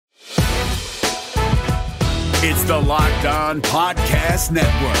It's the Locked On Podcast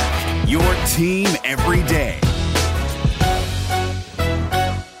Network, your team every day.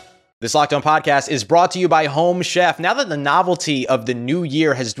 This Locked On Podcast is brought to you by Home Chef. Now that the novelty of the new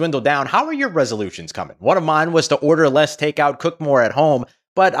year has dwindled down, how are your resolutions coming? One of mine was to order less takeout, cook more at home,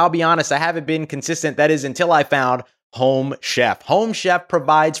 but I'll be honest, I haven't been consistent. That is until I found Home Chef. Home Chef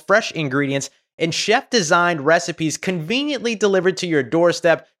provides fresh ingredients and chef-designed recipes conveniently delivered to your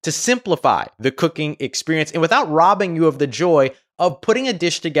doorstep to simplify the cooking experience and without robbing you of the joy of putting a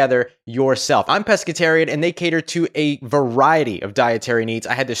dish together yourself. I'm pescatarian and they cater to a variety of dietary needs.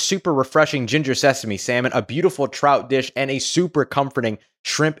 I had this super refreshing ginger sesame salmon, a beautiful trout dish, and a super comforting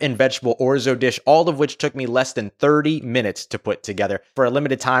shrimp and vegetable orzo dish, all of which took me less than 30 minutes to put together. For a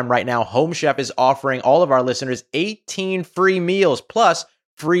limited time right now, Home Chef is offering all of our listeners 18 free meals plus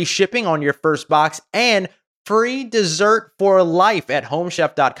free shipping on your first box and free dessert for life at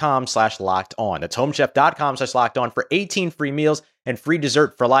homechef.com/lockedon. That's homechef.com/lockedon for 18 free meals and free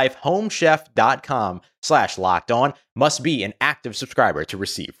dessert for life. Homechef.com/lockedon. Must be an active subscriber to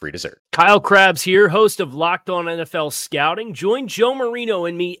receive free dessert. Kyle Krabs here, host of Locked On NFL Scouting. Join Joe Marino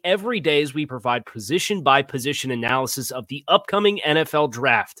and me every day as we provide position-by-position analysis of the upcoming NFL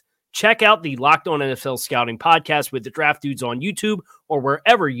Draft. Check out the Locked On NFL Scouting podcast with the Draft Dudes on YouTube or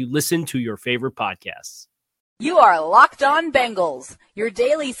wherever you listen to your favorite podcasts. You are Locked On Bengals, your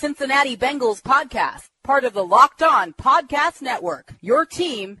daily Cincinnati Bengals podcast, part of the Locked On Podcast Network, your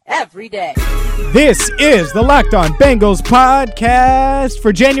team every day. This is the Locked On Bengals podcast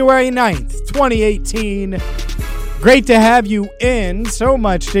for January 9th, 2018. Great to have you in. So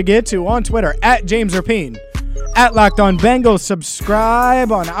much to get to on Twitter, at James Rapine. At Locked On Bengals,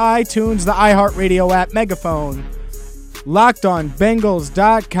 subscribe on iTunes, the iHeartRadio app, Megaphone,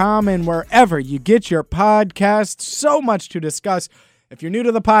 LockedOnBengals.com, and wherever you get your podcasts. So much to discuss. If you're new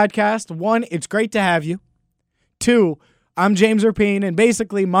to the podcast, 1, it's great to have you. 2, I'm James Rapine, and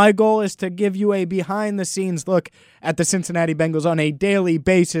basically my goal is to give you a behind-the-scenes look at the Cincinnati Bengals on a daily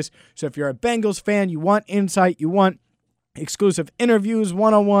basis. So if you're a Bengals fan, you want insight, you want exclusive interviews,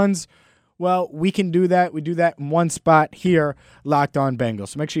 one-on-ones, well, we can do that. We do that in one spot here, Locked On Bengals.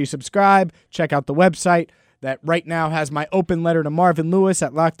 So make sure you subscribe. Check out the website that right now has my open letter to Marvin Lewis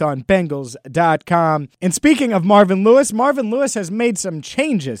at LockedOnBengals.com. And speaking of Marvin Lewis has made some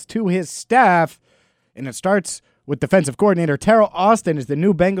changes to his staff, and it starts with defensive coordinator. Teryl Austin is the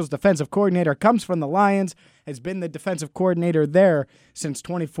new Bengals defensive coordinator, comes from the Lions, has been the defensive coordinator there since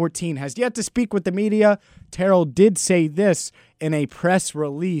 2014, has yet to speak with the media. Teryl did say this in a press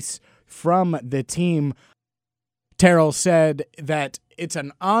release from the team. Teryl said that it's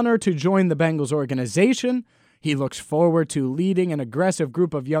an honor to join the Bengals organization. He looks forward to leading an aggressive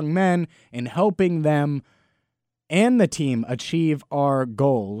group of young men and helping them and the team achieve our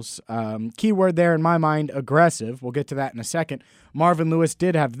goals. Keyword there in my mind, aggressive. We'll get to that in a second. Marvin Lewis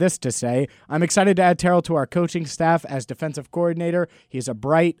did have this to say: I'm excited to add Teryl to our coaching staff as defensive coordinator. He's a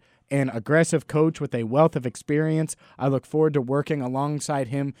bright and aggressive coach with a wealth of experience. I look forward to working alongside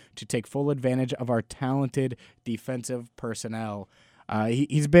him to take full advantage of our talented defensive personnel.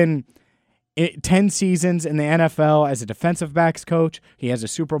 He's been 10 seasons in the NFL as a defensive backs coach. He has a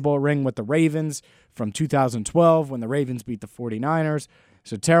Super Bowl ring with the Ravens from 2012 when the Ravens beat the 49ers.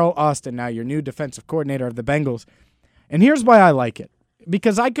 So Teryl Austin, now your new defensive coordinator of the Bengals. And here's why I like it.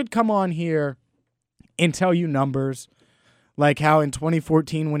 Because I could come on here and tell you numbers, like how in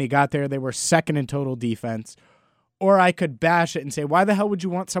 2014 when he got there, they were second in total defense. Or I could bash it and say, why the hell would you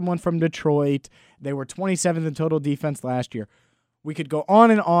want someone from Detroit? They were 27th in total defense last year. We could go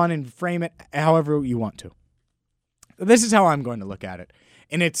on and frame it however you want to. This is how I'm going to look at it.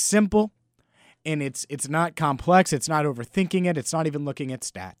 And it's simple, and it's not complex. It's not overthinking it. It's not even looking at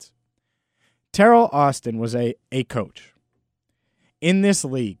stats. Teryl Austin was a coach in this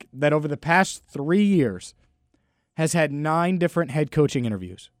league that over the past 3 years has had 9 different head coaching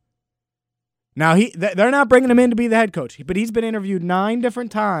interviews. Now, they're not bringing him in to be the head coach, but he's been interviewed 9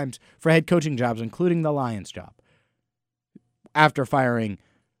 different times for head coaching jobs, including the Lions job, after firing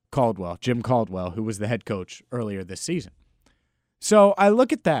Jim Caldwell, who was the head coach earlier this season. So I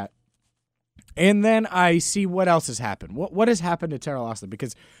look at that, and then I see what else has happened. What has happened to Teryl Austin?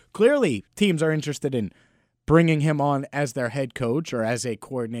 Because clearly teams are interested in bringing him on as their head coach or as a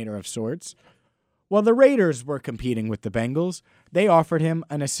coordinator of sorts. Well, the Raiders were competing with the Bengals. They offered him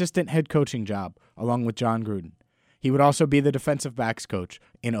an assistant head coaching job along with John Gruden. He would also be the defensive backs coach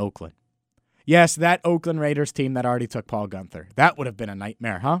in Oakland. Yes, that Oakland Raiders team that already took Paul Guenther. That would have been a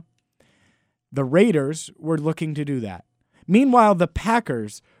nightmare, huh? The Raiders were looking to do that. Meanwhile, the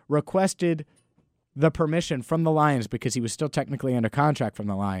Packers requested the permission from the Lions, because he was still technically under contract from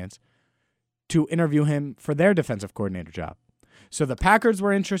the Lions, to interview him for their defensive coordinator job. So the Packers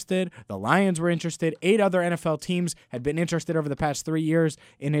were interested, the Lions were interested, 8 other NFL teams had been interested over the past 3 years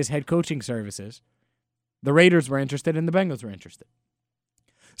in his head coaching services. The Raiders were interested and the Bengals were interested.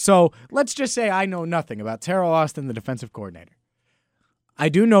 So let's just say I know nothing about Teryl Austin, the defensive coordinator. I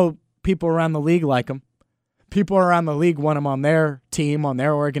do know people around the league like him. People around the league want him on their team, on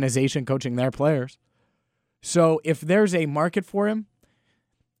their organization, coaching their players. So if there's a market for him,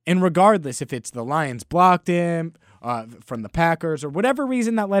 and regardless if it's the Lions blocked him from the Packers or whatever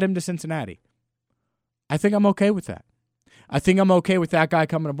reason that led him to Cincinnati, I think I'm okay with that. I think I'm okay with that guy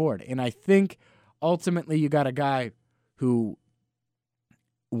coming aboard. And I think ultimately you got a guy who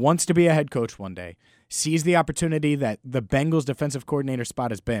wants to be a head coach one day, sees the opportunity that the Bengals defensive coordinator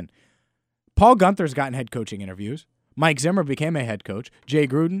spot has been. Paul Guenther's gotten head coaching interviews. Mike Zimmer became a head coach. Jay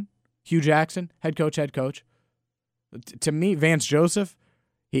Gruden, Hugh Jackson, head coach. To me, Vance Joseph,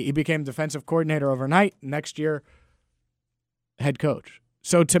 he became defensive coordinator overnight. Next year, head coach.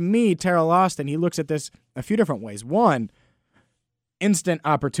 So to me, Teryl Austin, he looks at this a few different ways. One, instant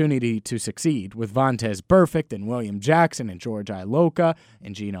opportunity to succeed with Vontaze Burfict and William Jackson and George Iloka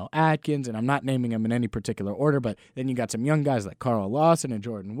and Geno Atkins, and I'm not naming them in any particular order, but then you got some young guys like Carl Lawson and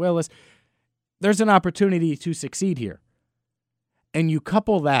Jordan Willis. There's an opportunity to succeed here. And you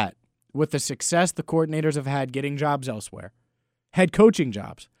couple that with the success the coordinators have had getting jobs elsewhere, head coaching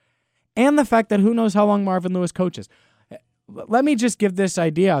jobs, and the fact that who knows how long Marvin Lewis coaches. Let me just give this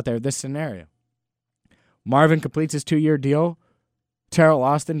idea out there, this scenario. Marvin completes his 2-year deal. Teryl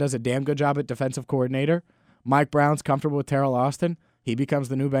Austin does a damn good job at defensive coordinator. Mike Brown's comfortable with Teryl Austin. He becomes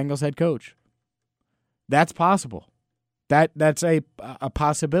the new Bengals head coach. That's possible. That's a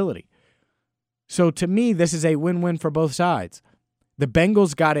possibility. So to me, this is a win-win for both sides. The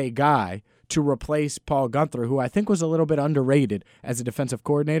Bengals got a guy to replace Paul Guenther, who I think was a little bit underrated as a defensive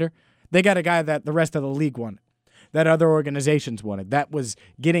coordinator. They got a guy that the rest of the league wanted, that other organizations wanted, that was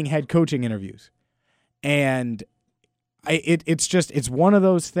getting head coaching interviews. And it's one of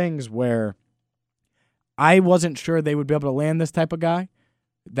those things where I wasn't sure they would be able to land this type of guy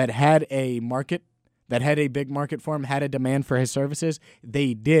that had a market, that had a big market for him, had a demand for his services.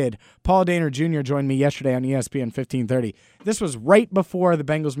 They did. Paul Dehner Jr. joined me yesterday on ESPN 1530. This was right before the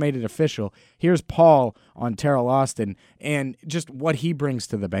Bengals made it official. Here's Paul on Teryl Austin and just what he brings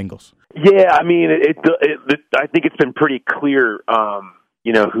to the Bengals. Yeah, I mean, I think it's been pretty clear,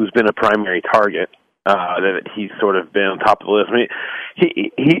 who's been a primary target. That he's sort of been on top of the list. I mean,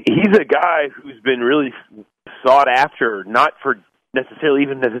 he's a guy who's been really sought after, not for necessarily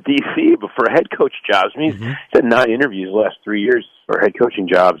even as a DC, but for head coach jobs. I mean, he's had 9 interviews the last 3 years for head coaching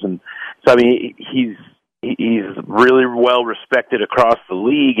jobs, and so I mean, he's really well respected across the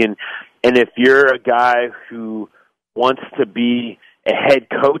league. And if you're a guy who wants to be a head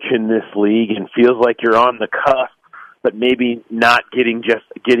coach in this league and feels like you're on the cusp, but maybe not getting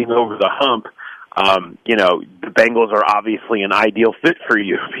over the hump. The Bengals are obviously an ideal fit for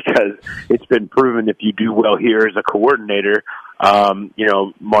you because it's been proven if you do well here as a coordinator,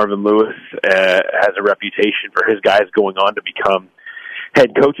 Marvin Lewis has a reputation for his guys going on to become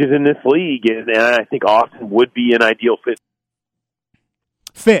head coaches in this league, and I think Austin would be an ideal fit.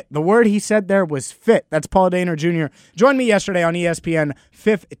 Fit. The word he said there was fit. That's Paul Dehner Jr. Joined me yesterday on ESPN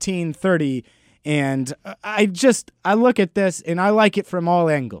 1530, and I look at this, and I like it from all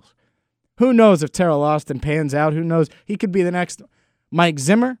angles. Who knows if Teryl Austin pans out? Who knows? He could be the next Mike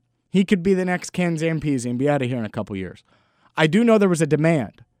Zimmer. He could be the next Ken Zampese and be out of here in a couple years. I do know there was a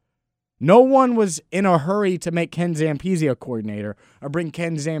demand. No one was in a hurry to make Ken Zampese a coordinator or bring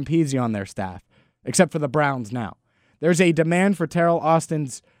Ken Zampese on their staff, except for the Browns now. There's a demand for Teryl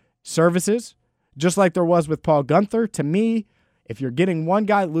Austin's services, just like there was with Paul Guenther. To me, if you're getting one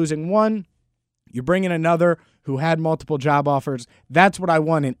guy, losing one, you bring in another who had multiple job offers. That's what I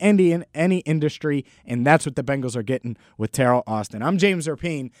want in any industry, and that's what the Bengals are getting with Teryl Austin. I'm James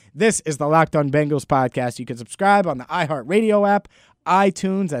Erpine. This is the Locked On Bengals podcast. You can subscribe on the iHeartRadio app,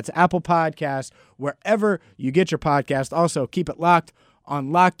 iTunes, that's Apple Podcasts, wherever you get your podcast. Also, keep it locked on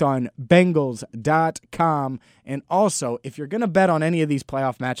LockedOnBengals.com. And also, if you're going to bet on any of these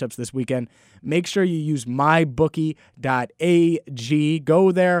playoff matchups this weekend, make sure you use mybookie.ag.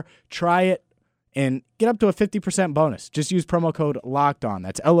 Go there, try it, and get up to a 50% bonus. Just use promo code LOCKEDON.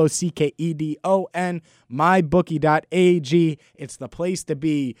 That's LOCKEDON, mybookie.ag. It's the place to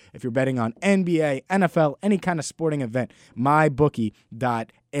be if you're betting on NBA, NFL, any kind of sporting event. mybookie.ag.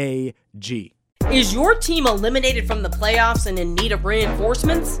 Is your team eliminated from the playoffs and in need of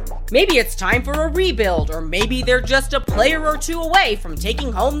reinforcements? Maybe it's time for a rebuild, or maybe they're just a player or two away from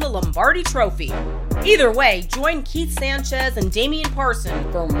taking home the Lombardi Trophy. Either way, join Keith Sanchez and Damian Parson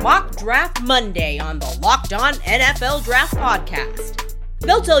for Mock Draft Monday on the Locked On NFL Draft Podcast.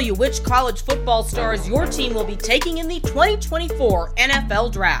 They'll tell you which college football stars your team will be taking in the 2024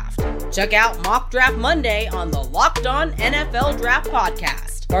 NFL Draft. Check out Mock Draft Monday on the Locked On NFL Draft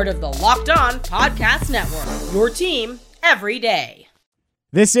Podcast, part of the Locked On Podcast Network, your team every day.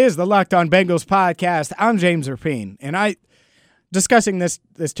 This is the Locked On Bengals podcast. I'm James Rapine, and discussing this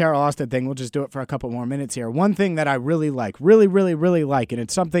Teryl Austin thing, we'll just do it for a couple more minutes here. One thing that I really like, really like, and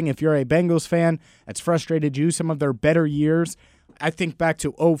it's something if you're a Bengals fan that's frustrated you some of their better years, I think back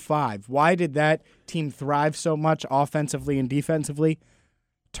to 2005. Why did that team thrive so much offensively and defensively?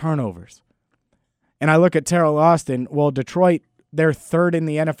 Turnovers. And I look at Teryl Austin. Well, Detroit, they're third in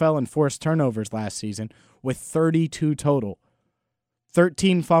the NFL in forced turnovers last season with 32 total.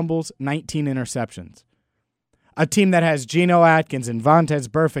 13 fumbles, 19 interceptions. A team that has Geno Atkins and Vontaze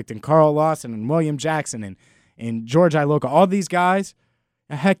Burfict and Carl Lawson and William Jackson and George Iloka, all these guys,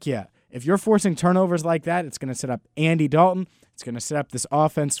 heck yeah. If you're forcing turnovers like that, it's going to set up Andy Dalton. It's going to set up this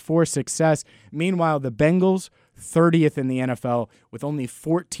offense for success. Meanwhile, the Bengals, 30th in the NFL with only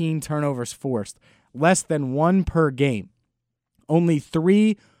 14 turnovers forced, less than one per game. Only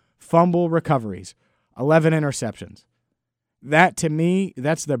 3 fumble recoveries, 11 interceptions. That, to me,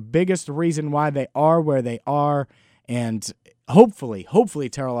 that's the biggest reason why they are where they are, and hopefully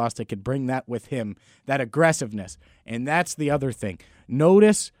Teryl Austin could bring that with him, that aggressiveness. And that's the other thing.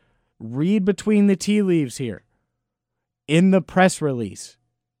 Read between the tea leaves here. In the press release,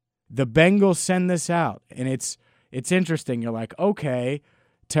 the Bengals send this out, and it's interesting. You're like, okay,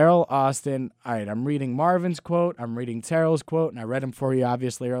 Teryl Austin. All right, I'm reading Marvin's quote. I'm reading Teryl's quote, and I read them for you,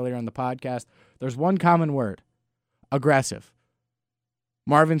 obviously, earlier in the podcast. There's one common word, aggressive.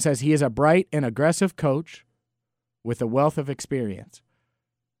 Marvin says he is a bright and aggressive coach with a wealth of experience.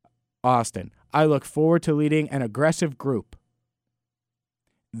 Austin, I look forward to leading an aggressive group.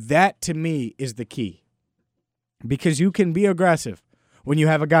 That, to me, is the key. Because you can be aggressive when you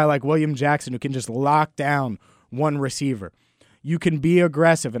have a guy like William Jackson who can just lock down one receiver. You can be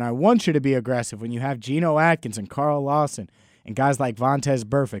aggressive, and I want you to be aggressive when you have Geno Atkins and Carl Lawson and guys like Vontaze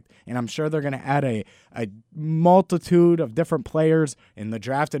Burfict. And I'm sure they're going to add a multitude of different players in the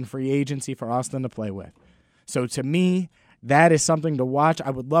draft and free agency for Austin to play with. So to me, that is something to watch. I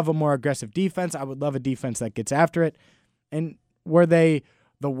would love a more aggressive defense. I would love a defense that gets after it. And were they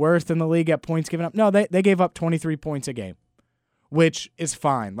the worst in the league at points given up? No, they gave up 23 points a game, which is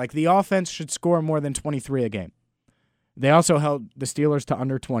fine. Like, the offense should score more than 23 a game. They also held the Steelers to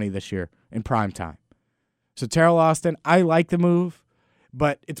under 20 this year in prime time. So Teryl Austin, I like the move,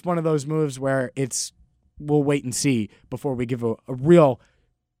 but it's one of those moves where we'll wait and see before we give a real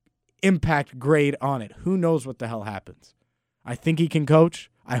impact grade on it. Who knows what the hell happens? I think he can coach.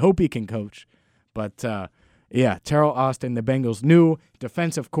 I hope he can coach. But, yeah, Teryl Austin, the Bengals' new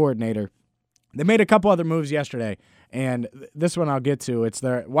defensive coordinator. They made a couple other moves yesterday, and this one I'll get to. It's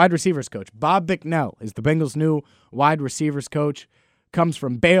their wide receivers coach. Bob Bicknell is the Bengals' new wide receivers coach. Comes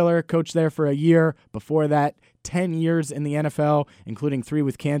from Baylor, coached there for a year. Before that, 10 years in the NFL, including 3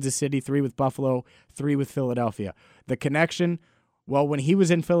 with Kansas City, 3 with Buffalo, 3 with Philadelphia. The connection, well, when he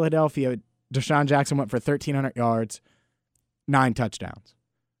was in Philadelphia, Deshaun Jackson went for 1,300 yards, 9 touchdowns.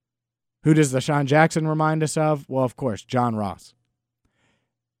 Who does Deshaun Jackson remind us of? Well, of course, John Ross.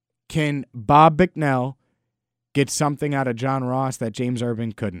 Can Bob Bicknell get something out of John Ross that James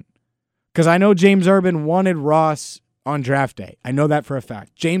Urban couldn't? Because I know James Urban wanted Ross on draft day. I know that for a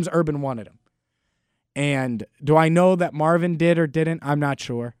fact. James Urban wanted him. And do I know that Marvin did or didn't? I'm not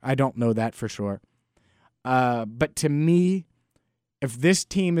sure. I don't know that for sure. But to me, if this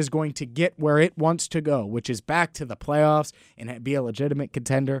team is going to get where it wants to go, which is back to the playoffs and be a legitimate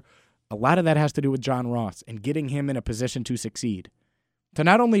contender, a lot of that has to do with John Ross and getting him in a position to succeed. To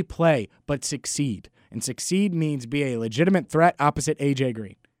not only play, but succeed. And succeed means be a legitimate threat opposite A.J.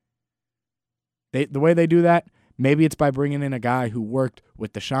 Green. The way they do that, maybe it's by bringing in a guy who worked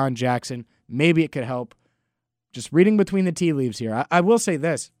with Deshaun Jackson. Maybe it could help. Just reading between the tea leaves here. I will say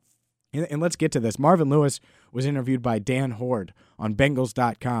this, and let's get to this. Marvin Lewis was interviewed by Dan Horde on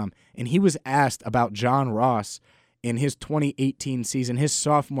Bengals.com, and he was asked about John Ross in his 2018 season, his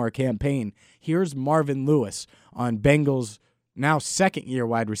sophomore campaign. Here's Marvin Lewis on Bengals' now second-year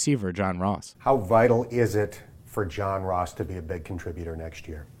wide receiver, John Ross. How vital is it for John Ross to be a big contributor next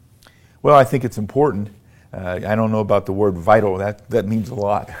year? Well, I think it's important. I don't know about the word vital. That means a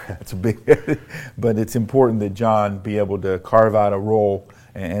lot. That's a big, but it's important that John be able to carve out a role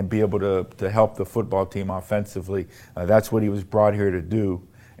and be able to help the football team offensively. That's what he was brought here to do,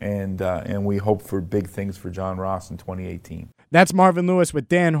 and we hope for big things for John Ross in 2018. That's Marvin Lewis with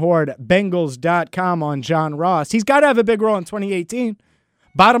Dan Hoard, Bengals.com on John Ross. He's got to have a big role in 2018.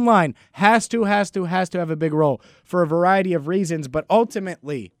 Bottom line, has to have a big role for a variety of reasons, but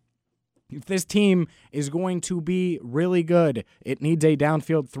ultimately, if this team is going to be really good, it needs a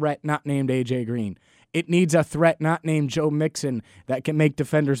downfield threat not named A.J. Green. It needs a threat not named Joe Mixon that can make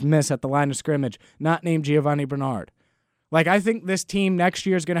defenders miss at the line of scrimmage, not named Giovanni Bernard. I think this team next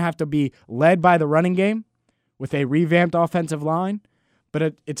year is going to have to be led by the running game with a revamped offensive line,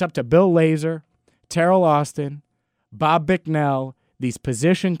 but it's up to Bill Lazor, Teryl Austin, Bob Bicknell, these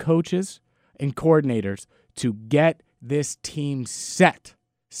position coaches and coordinators to get this team set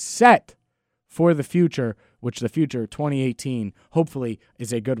for the future, which the future 2018 hopefully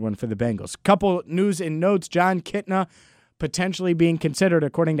is a good one for the Bengals. Couple news and notes: John Kitna potentially being considered,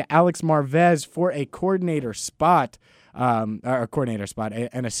 according to Alex Marvez, for a coordinator spot.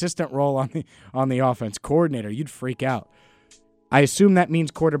 An assistant role on the offense. Coordinator, you'd freak out. I assume that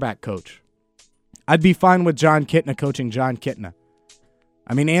means quarterback coach. I'd be fine with John Kitna coaching John Kitna.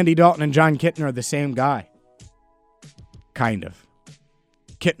 I mean, Andy Dalton and John Kitna are the same guy. Kind of.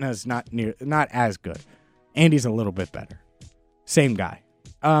 Kitna's not as good. Andy's a little bit better. Same guy.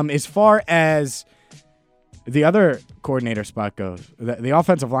 As far as the other coordinator spot goes, the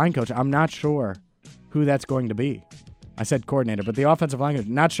offensive line coach, I'm not sure who that's going to be. I said coordinator, but the offensive line coach,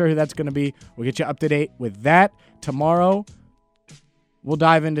 not sure who that's going to be. We'll get you up to date with that tomorrow. We'll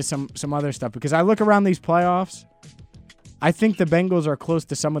dive into some other stuff because I look around these playoffs. I think the Bengals are close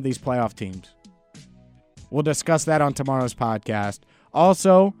to some of these playoff teams. We'll discuss that on tomorrow's podcast.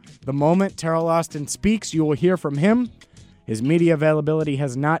 Also, the moment Teryl Austin speaks, you will hear from him. His media availability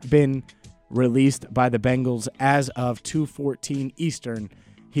has not been released by the Bengals as of 2:14 Eastern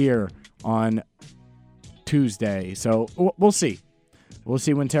here on Tuesday. So we'll see. We'll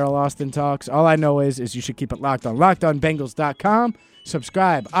see when Teryl Austin talks. All I know is you should keep it locked on. LockedOnBengals.com.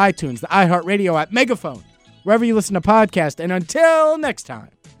 Subscribe, iTunes, the iHeartRadio app, Megaphone, wherever you listen to podcasts. And until next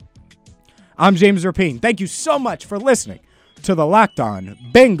time, I'm James Rapien. Thank you so much for listening to the Locked On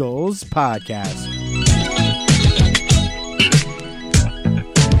Bengals podcast.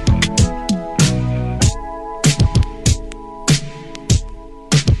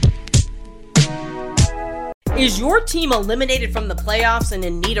 Is your team eliminated from the playoffs and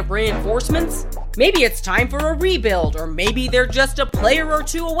in need of reinforcements? Maybe it's time for a rebuild, or maybe they're just a player or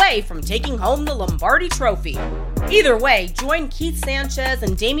two away from taking home the Lombardi Trophy. Either way, join Keith Sanchez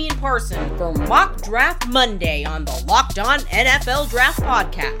and Damian Parson for Mock Draft Monday on the Locked On NFL Draft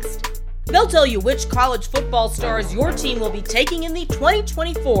Podcast. They'll tell you which college football stars your team will be taking in the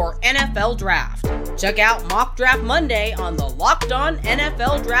 2024 NFL Draft. Check out Mock Draft Monday on the Locked On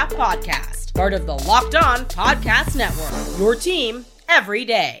NFL Draft Podcast, part of the Locked On Podcast Network, your team every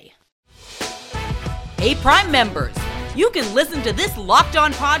day. Hey, Prime members, you can listen to this Locked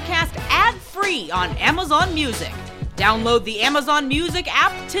On podcast ad-free on Amazon Music. Download the Amazon Music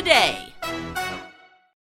app today.